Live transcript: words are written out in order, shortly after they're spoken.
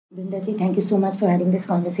Brinda ji, thank you so much for having this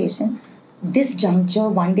conversation. This juncture,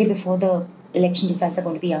 one day before the election results are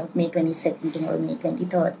going to be out, May 22nd or May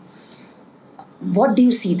 23rd, what do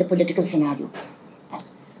you see the political scenario?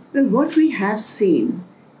 Well, what we have seen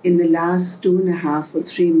in the last 2.5 or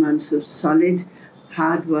 3 months of solid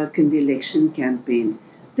hard work in the election campaign,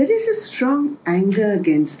 there is a strong anger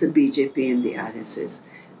against the BJP and the RSS.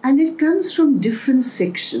 And it comes from different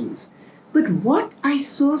sections. But what I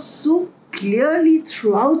saw so clearly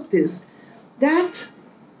throughout this, that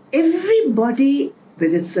everybody,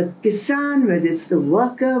 whether it's the Kisan, whether it's the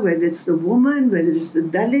worker, whether it's the woman, whether it's the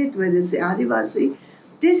Dalit, whether it's the Adivasi,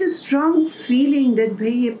 there's a strong feeling that bhai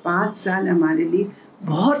ye 5 saal hamare liye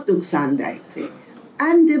bahut nuksandayik the.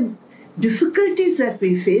 And the difficulties that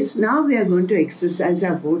we face, now we are going to exercise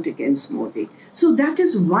our vote against Modi. So that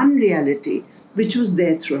is one reality which was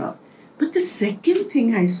there throughout. But the second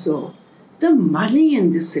thing I saw, the money in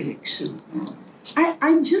this election.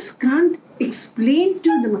 I just can't explain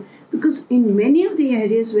to them, because in many of the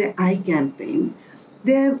areas where I campaigned,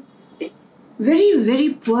 there are very, very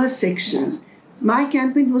poor sections. My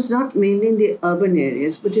campaign was not mainly in the urban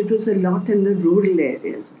areas, but it was a lot in the rural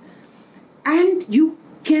areas. And you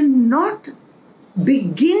cannot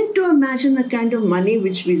begin to imagine the kind of money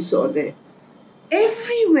which we saw there.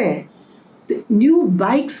 Everywhere. The new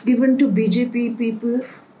bikes given to BJP people,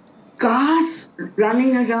 cars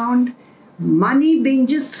running around, money being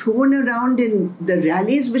just thrown around in the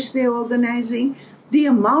rallies which they're organizing. The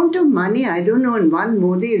amount of money, I don't know, in one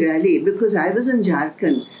Modi rally, because I was in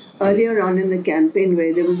Jharkhand earlier on in the campaign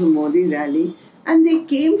where there was a Modi rally, and they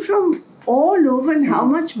came from all over, and how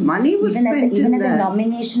much money was spent Even in that. at the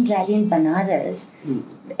nomination rally in Banaras,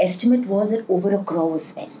 the estimate was that over 1 crore was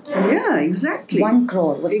spent. Yeah, exactly. 1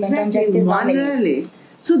 crore was spent on just his one nomination. rally.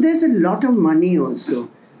 So there's a lot of money also.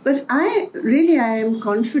 But I am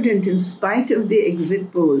confident, in spite of the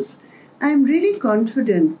exit polls, I'm really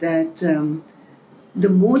confident that the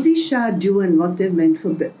Modi-Shah duo and what they've meant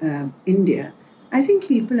for India, I think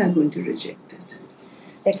people are going to reject it.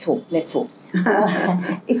 Let's hope.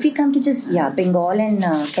 If we come to just Bengal and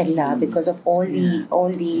Kerala, because of all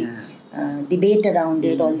the debate around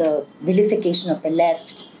it, all the vilification of the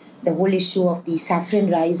left, the whole issue of the saffron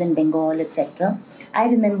rice in Bengal, etc. I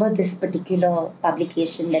remember this particular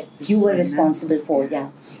publication that you were responsible for. Yeah,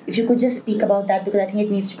 if you could just speak about that, because I think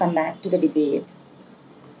it needs to come back to the debate.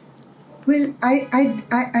 Well,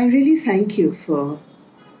 I really thank you for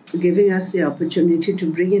giving us the opportunity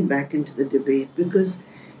to bring it back into the debate, because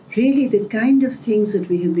really the kind of things that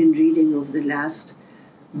we have been reading over the last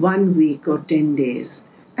 1 week or 10 days,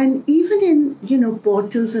 and even in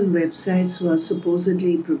portals and websites who are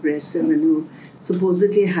supposedly progressive and who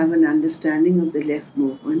supposedly have an understanding of the left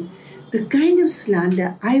movement, the kind of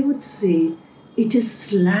slander, I would say it is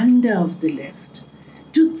slander of the left.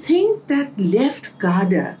 To think that left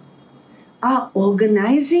cadre are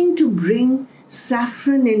organizing to bring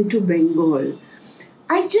saffron into Bengal.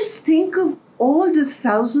 I just think of all the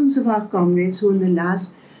thousands of our comrades who in the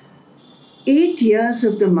last 8 years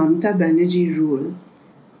of the Mamata Banerjee rule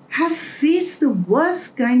have faced the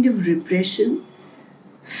worst kind of repression,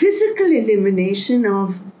 physical elimination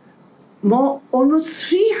of almost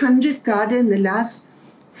 300 cadre in the last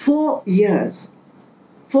 4 years,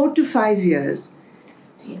 4 to 5 years.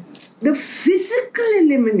 The physical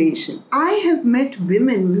elimination. I have met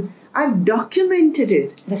women, I've documented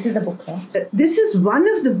it. This is the book, right? This is one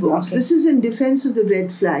of the books. Okay. This is in defense of the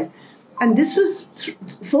red flag. And this was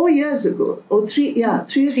 4 years ago, or 3 or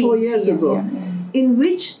 4 years ago, in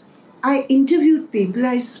which I interviewed people,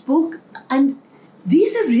 I spoke, and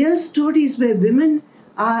these are real stories where women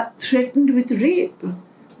are threatened with rape.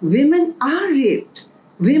 Women are raped.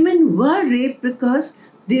 Women were raped because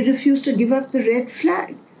they refused to give up the red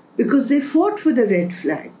flag, because they fought for the red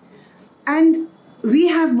flag. And we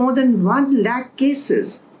have more than 1 lakh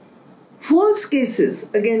cases, false cases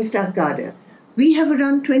against our cadre. We have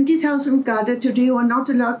around 20,000 cadre today who are not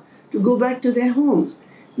allowed to go back to their homes.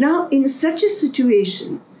 Now, in such a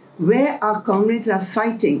situation where our comrades are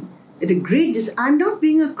fighting at a great distance, I'm not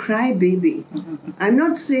being a crybaby. I'm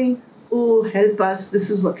not saying, oh, help us, this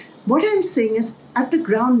is what. What I'm saying is, at the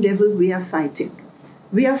ground level, we are fighting.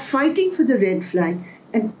 We are fighting for the red flag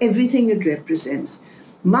and everything it represents.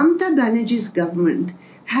 Mamata Banerjee's government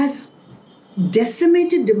has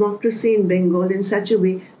decimated democracy in Bengal in such a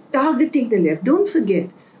way, targeting the left. Don't forget,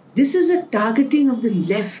 this is a targeting of the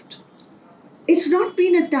left. It's not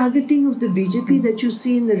been a targeting of the BJP that you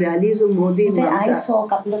see in the rallies of Modi and Mamata. I saw a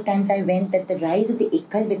couple of times I went that the rise of the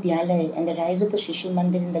Ekal Vidyalaya and the rise of the Shishu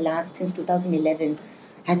Mandir since 2011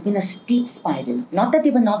 has been a steep spiral. Not that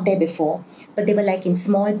they were not there before, but they were like in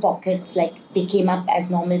small pockets, like they came up as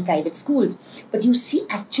normal private schools. But you see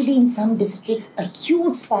actually in some districts a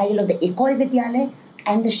huge spiral of the Ekol Vidyalaya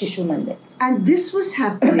and the Shishu Mandir. And this was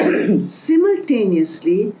happening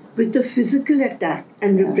simultaneously with the physical attack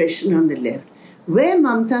and repression on the left. Where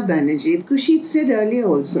Mamata Banerjee, because she'd said earlier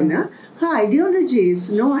also, her ideology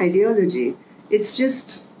is no ideology. It's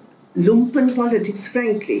just lumpen politics,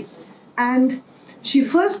 frankly. And she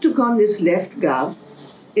first took on this left garb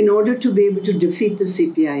in order to be able to defeat the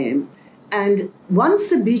CPIM. And once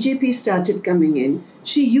the BJP started coming in,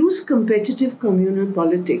 she used competitive communal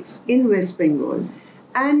politics in West Bengal.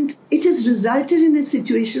 And it has resulted in a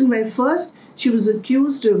situation where first she was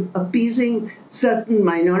accused of appeasing certain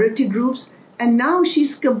minority groups, and now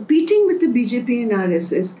she's competing with the BJP and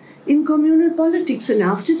RSS in communal politics. And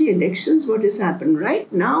after the elections, what has happened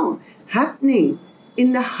right now, happening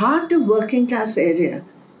in the heart of working class area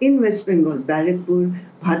in West Bengal, Barrackpur,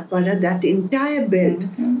 Bhatpara, that entire belt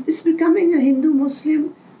is becoming a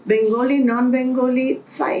Hindu-Muslim, Bengali, non-Bengali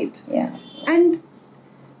fight. Yeah. And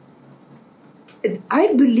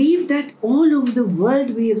I believe that all over the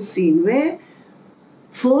world we have seen where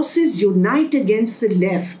forces unite against the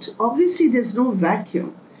left. Obviously, there's no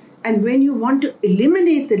vacuum. And when you want to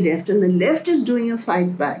eliminate the left, and the left is doing a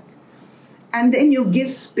fight back, and then you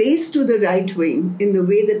give space to the right wing in the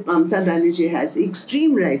way that Mamata Banerjee has, the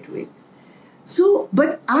extreme right wing. So,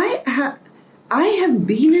 but I have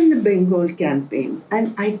been in the Bengal campaign,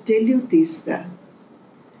 and I tell you, Teesta,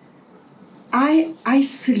 I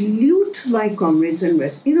salute my comrades in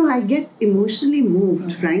West. You know, I get emotionally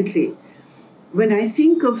moved, frankly, when I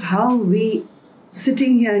think of how we,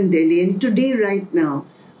 sitting here in Delhi, and today, right now,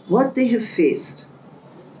 what they have faced,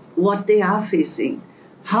 what they are facing,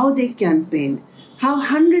 how they campaigned, how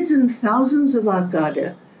hundreds and thousands of our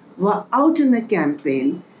cadre were out in the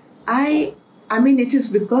campaign. I mean, it is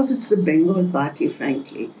because it's the Bengal party,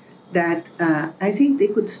 frankly, that I think they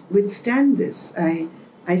could withstand this.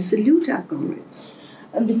 I salute our comrades.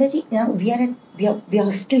 Brindaji, we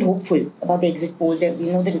are still hopeful about the exit polls.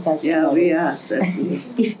 We know the results tomorrow. Yeah, we are, certainly.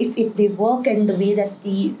 if they work in the way that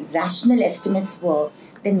the rational estimates were,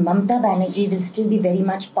 then Mamata Banerjee will still be very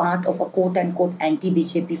much part of a quote-unquote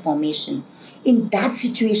anti-BJP formation. In that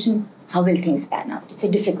situation, how will things pan out? It's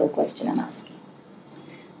a difficult question I'm asking.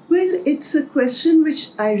 Well, it's a question which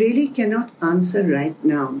I really cannot answer right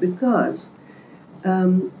now because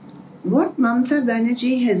what Mamata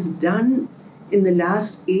Banerjee has done in the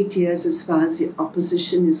last 8 years as far as the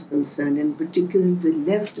opposition is concerned, and particularly the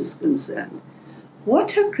left is concerned,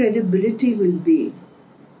 what her credibility will be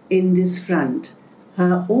in this front.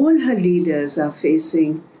 All her leaders are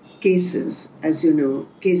facing cases, as you know,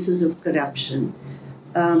 cases of corruption.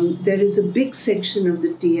 There is a big section of the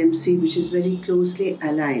TMC which is very closely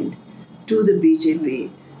aligned to the BJP.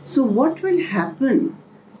 So what will happen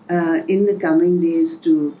in the coming days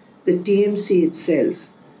to the TMC itself?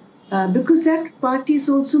 Because that party is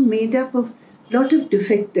also made up of a lot of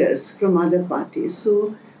defectors from other parties.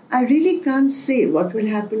 So I really can't say what will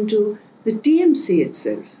happen to the TMC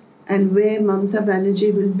itself and where Mamata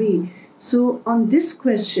Banerjee will be. So on this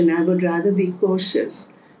question, I would rather be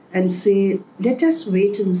cautious and say, let us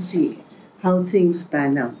wait and see how things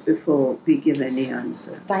pan out before we give any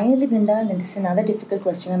answer. Finally, Brinda, and this is another difficult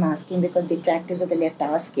question I'm asking because detractors of the left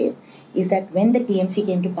ask it, is that when the TMC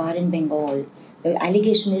came to power in Bengal, the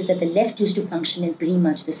allegation is that the left used to function in pretty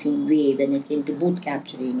much the same way when it came to booth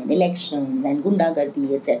capturing and elections and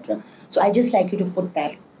gundagardi, etc. So I just like you to put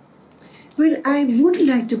that. Well, I would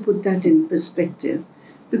like to put that in perspective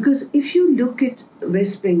because if you look at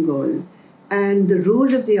West Bengal and the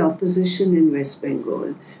role of the opposition in West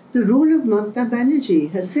Bengal, the role of Mamata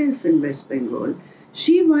Banerjee herself in West Bengal,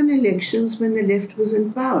 she won elections when the left was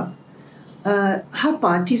in power. Her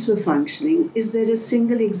parties were functioning. Is there a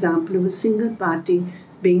single example of a single party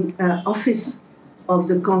being office of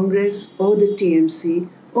the Congress or the TMC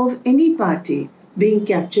or of any party being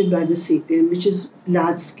captured by the CPM, which is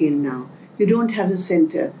large scale now? You don't have a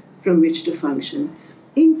center from which to function.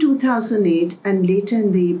 In 2008 and later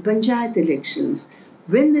in the Panchayat elections,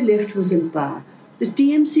 when the left was in power, the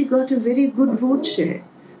TMC got a very good vote share.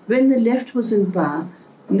 When the left was in power,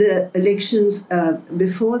 the elections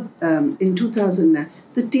before in 2009,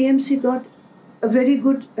 the TMC got a very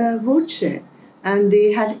good vote share and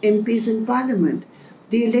they had MPs in parliament.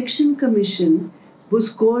 The election commission was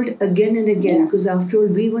called again and again because after all,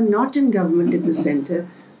 we were not in government at the center.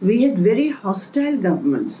 We had very hostile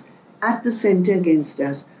governments at the center against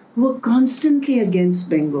us who were constantly against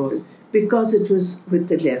Bengal because it was with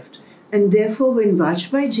the left. And therefore, when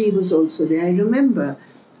Vajpayee ji was also there, I remember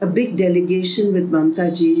a big delegation with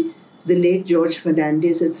Mamta ji, the late George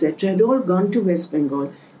Fernandez, etc., had all gone to West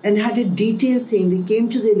Bengal and had a detailed thing. They came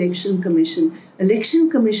to the election commission. Election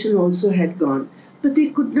commission also had gone, but they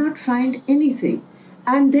could not find anything.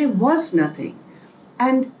 And there was nothing.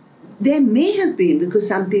 And there may have been, because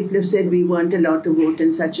some people have said we weren't allowed to vote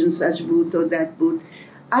in such and such booth or that booth.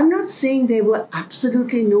 I'm not saying there were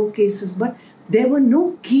absolutely no cases, but there were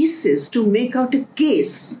no cases to make out a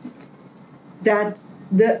case that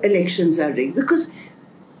the elections are rigged. Because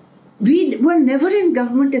we were never in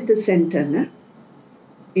government at the centre. Na?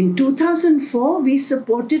 In 2004, we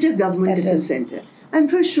supported a government at the centre. And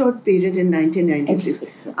for a short period in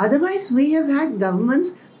 1996. Otherwise, we have had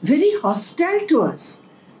governments very hostile to us,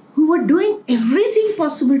 who were doing everything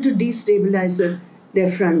possible to destabilize the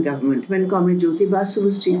left-front government. When Comrade Jyoti Basu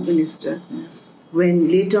was Chief Minister, when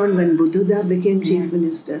later on when Buddhuda became Chief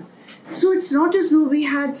Minister. So it's not as though we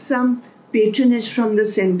had some patronage from the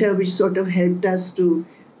centre which sort of helped us to,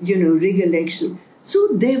 rig election. So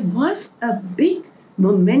there was a big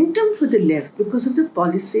momentum for the left because of the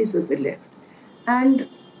policies of the left. And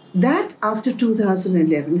that after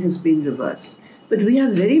 2011 has been reversed. But we are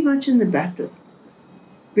very much in the battle.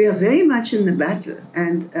 We are very much in the battle,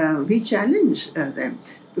 and we challenge them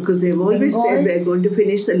because they've always said we're going to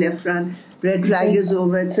finish the left front, red flag is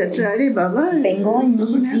over, etc. Bengal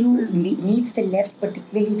needs the left,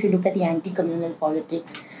 particularly if you look at the anti-communal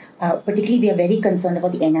politics. Particularly, we are very concerned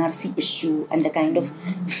about the NRC issue and the kind of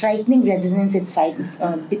frightening resonance it's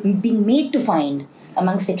being made to find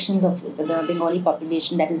among sections of the Bengali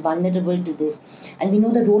population that is vulnerable to this. And we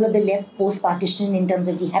know the role of the left post-partition in terms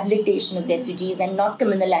of rehabilitation of refugees and not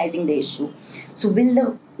criminalizing the issue. So will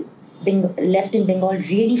the left in Bengal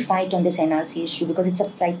really fight on this NRC issue? Because it's a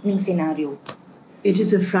frightening scenario. It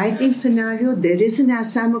is a frightening scenario. There is an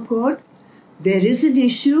Assam Accord. There is an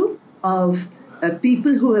issue of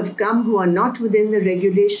people who have come who are not within the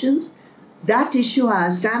regulations. That issue our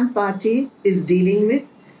Assam party is dealing with.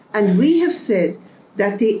 And we have said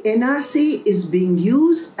that the NRC is being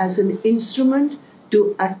used as an instrument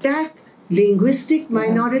to attack linguistic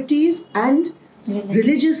minorities and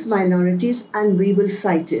religious minorities, and we will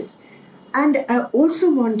fight it. And I also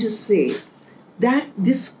want to say that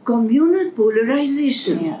this communal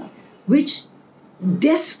polarization, which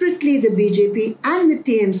desperately the BJP and the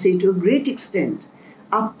TMC to a great extent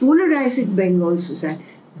are polarizing Bengal society,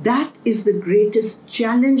 that is the greatest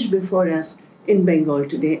challenge before us in Bengal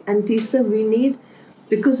today. And Teesta, we need,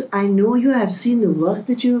 because I know you have seen the work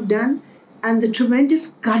that you have done and the tremendous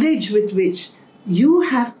courage with which you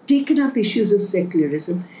have taken up issues of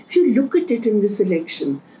secularism. If you look at it in this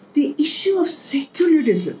election, the issue of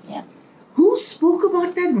secularism, who spoke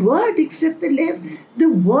about that word except the left?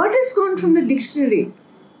 The word has gone from the dictionary,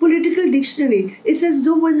 political dictionary. It's as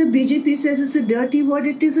though when the BJP says it's a dirty word,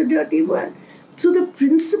 it is a dirty word. So the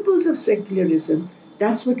principles of secularism,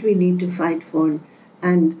 that's what we need to fight for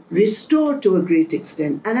and restore to a great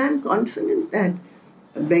extent. And I'm confident that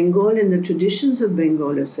Bengal and the traditions of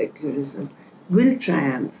Bengal of secularism will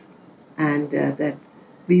triumph, and that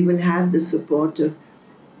we will have the support of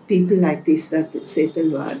people like Teesta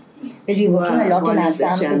Setalvad. Well, we're working a lot in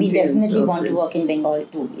Assam, so we definitely want to work in Bengal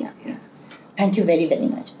too. Yeah. Thank you very, very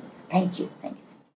much. Thank you. Thank you so much.